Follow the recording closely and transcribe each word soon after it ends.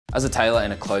As a tailor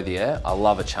and a clothier, I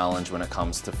love a challenge when it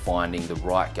comes to finding the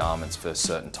right garments for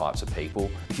certain types of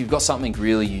people. If you've got something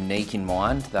really unique in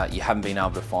mind that you haven't been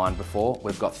able to find before,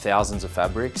 we've got thousands of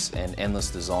fabrics and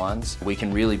endless designs. We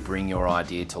can really bring your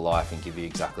idea to life and give you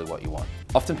exactly what you want.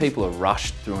 Often people are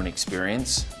rushed through an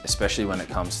experience, especially when it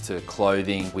comes to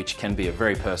clothing, which can be a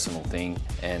very personal thing,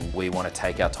 and we want to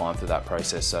take our time through that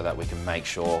process so that we can make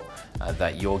sure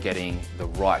that you're getting the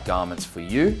right garments for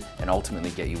you and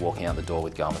ultimately get you walking out the door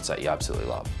with garments that you absolutely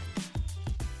love.